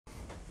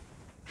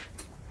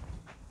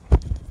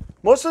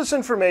Most of this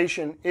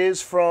information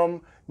is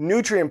from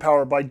Nutrient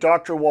Power by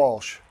Dr.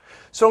 Walsh.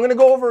 So I'm going to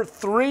go over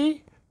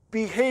 3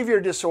 behavior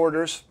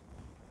disorders,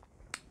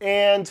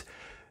 and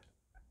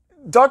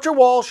Dr.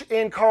 Walsh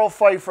and Carl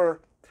Pfeiffer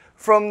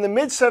from the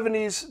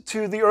mid-70s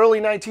to the early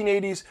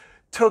 1980s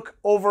took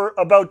over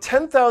about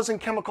 10,000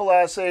 chemical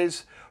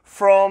assays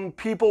from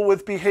people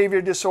with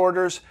behavior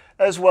disorders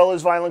as well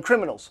as violent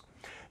criminals.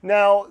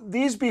 Now,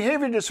 these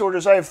behavior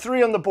disorders, I have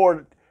 3 on the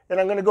board, and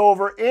I'm going to go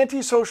over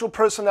antisocial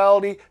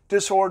personality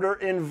disorder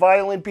and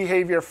violent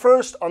behavior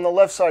first on the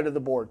left side of the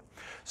board.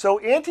 So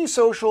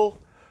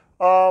antisocial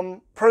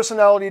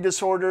personality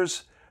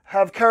disorders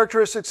have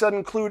characteristics that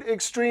include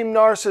extreme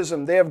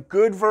narcissism. They have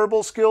good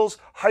verbal skills,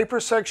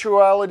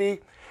 hypersexuality,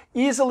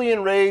 easily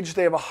enraged,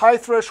 they have a high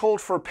threshold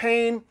for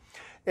pain,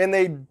 and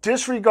they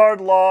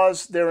disregard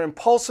laws. They're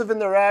impulsive in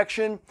their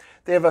action.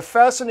 They have a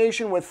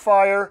fascination with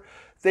fire.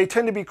 They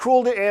tend to be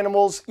cruel to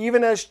animals.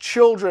 Even as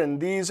children,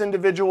 these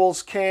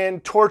individuals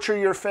can torture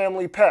your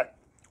family pet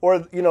or,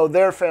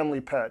 their family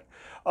pet.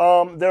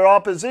 They're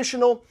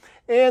oppositional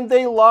and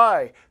they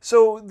lie.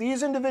 So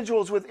these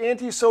individuals with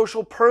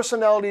antisocial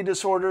personality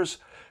disorders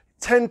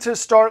tend to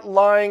start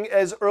lying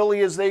as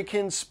early as they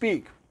can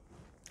speak.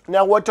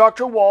 Now, what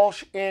Dr.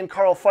 Walsh and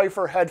Carl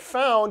Pfeiffer had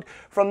found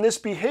from this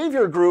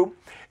behavior group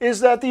is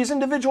that these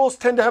individuals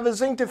tend to have a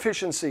zinc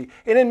deficiency,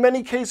 and in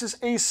many cases,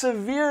 a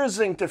severe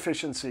zinc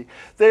deficiency.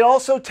 They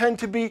also tend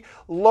to be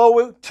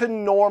low to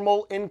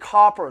normal in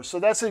copper. So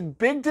that's a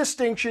big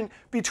distinction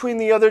between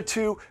the other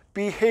 2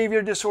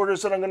 behavior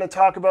disorders that I'm going to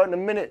talk about in a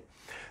minute.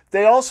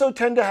 They also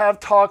tend to have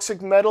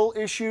toxic metal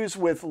issues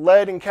with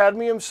lead and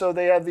cadmium, so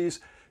they have these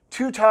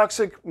 2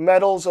 toxic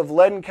metals of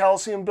lead and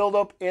calcium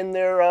buildup in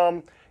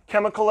their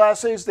chemical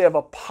assays. They have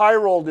a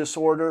pyrrole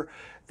disorder.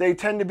 They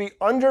tend to be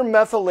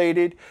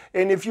undermethylated,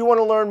 and if you want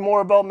to learn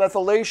more about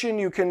methylation,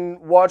 you can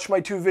watch my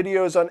 2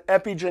 videos on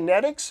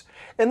epigenetics.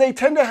 And they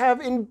tend to have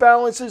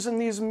imbalances in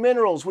these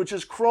minerals, which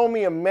is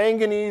chromium,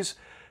 manganese,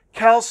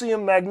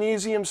 calcium,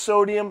 magnesium,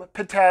 sodium,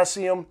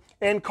 potassium,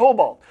 and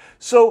cobalt.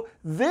 So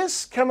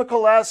this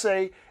chemical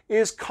assay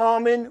is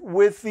common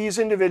with these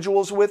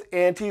individuals with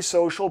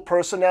antisocial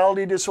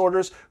personality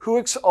disorders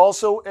who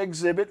also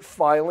exhibit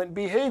violent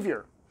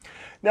behavior.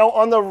 Now,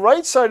 on the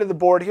right side of the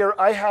board here,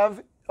 I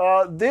have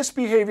this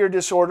behavior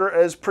disorder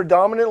as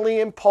predominantly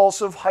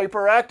impulsive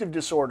hyperactive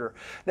disorder.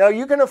 Now,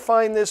 you're going to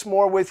find this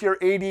more with your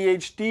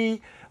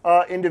ADHD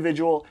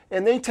individual,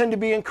 and they tend to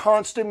be in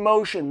constant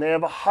motion. They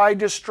have a high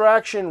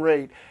distraction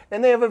rate,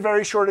 and they have a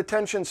very short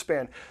attention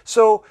span.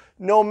 So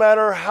no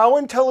matter how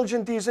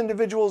intelligent these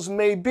individuals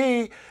may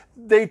be,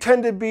 they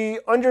tend to be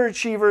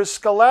underachievers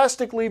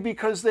scholastically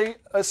because they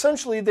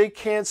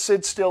can't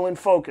sit still and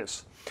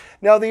focus.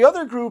 Now, the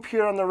other group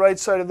here on the right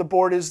side of the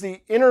board is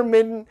the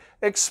intermittent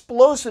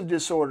explosive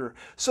disorder.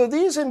 So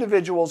these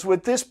individuals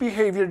with this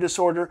behavior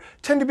disorder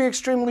tend to be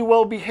extremely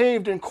well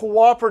behaved and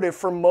cooperative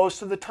for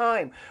most of the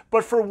time.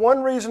 But for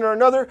one reason or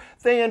another,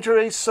 they enter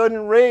a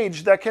sudden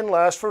rage that can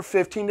last for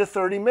 15 to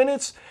 30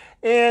 minutes.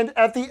 And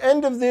at the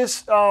end of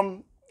this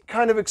kind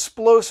of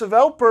explosive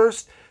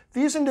outburst,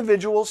 these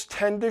individuals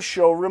tend to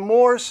show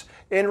remorse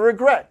and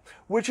regret,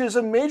 which is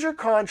a major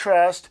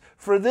contrast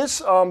for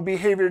this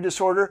behavior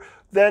disorder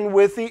than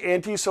with the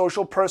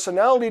antisocial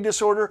personality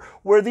disorder,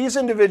 where these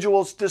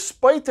individuals,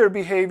 despite their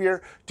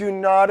behavior, do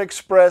not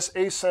express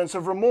a sense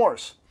of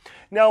remorse.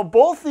 Now,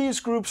 both these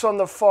groups on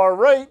the far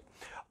right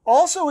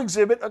also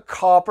exhibit a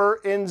copper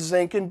and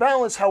zinc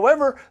imbalance.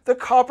 However, the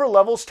copper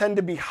levels tend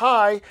to be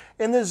high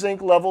and the zinc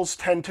levels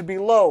tend to be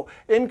low,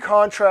 in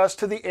contrast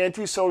to the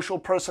antisocial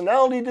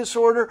personality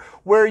disorder,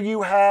 where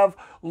you have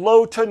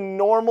low to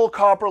normal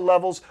copper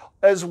levels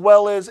as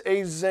well as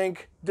a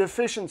zinc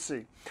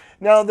deficiency.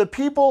 Now, the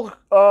people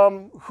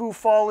who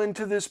fall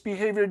into this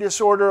behavior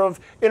disorder of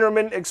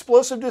intermittent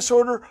explosive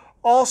disorder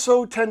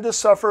also tend to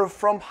suffer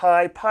from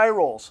high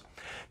pyrroles.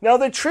 Now,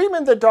 the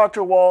treatment that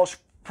Dr. Walsh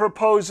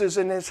proposes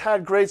and has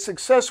had great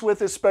success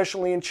with,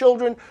 especially in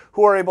children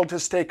who are able to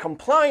stay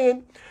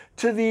compliant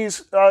to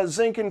these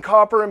zinc and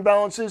copper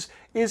imbalances,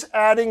 is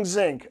adding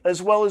zinc,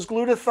 as well as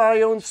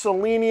glutathione,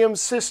 selenium,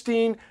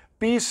 cysteine,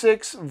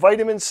 B6,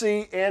 vitamin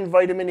C, and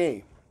vitamin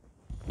E.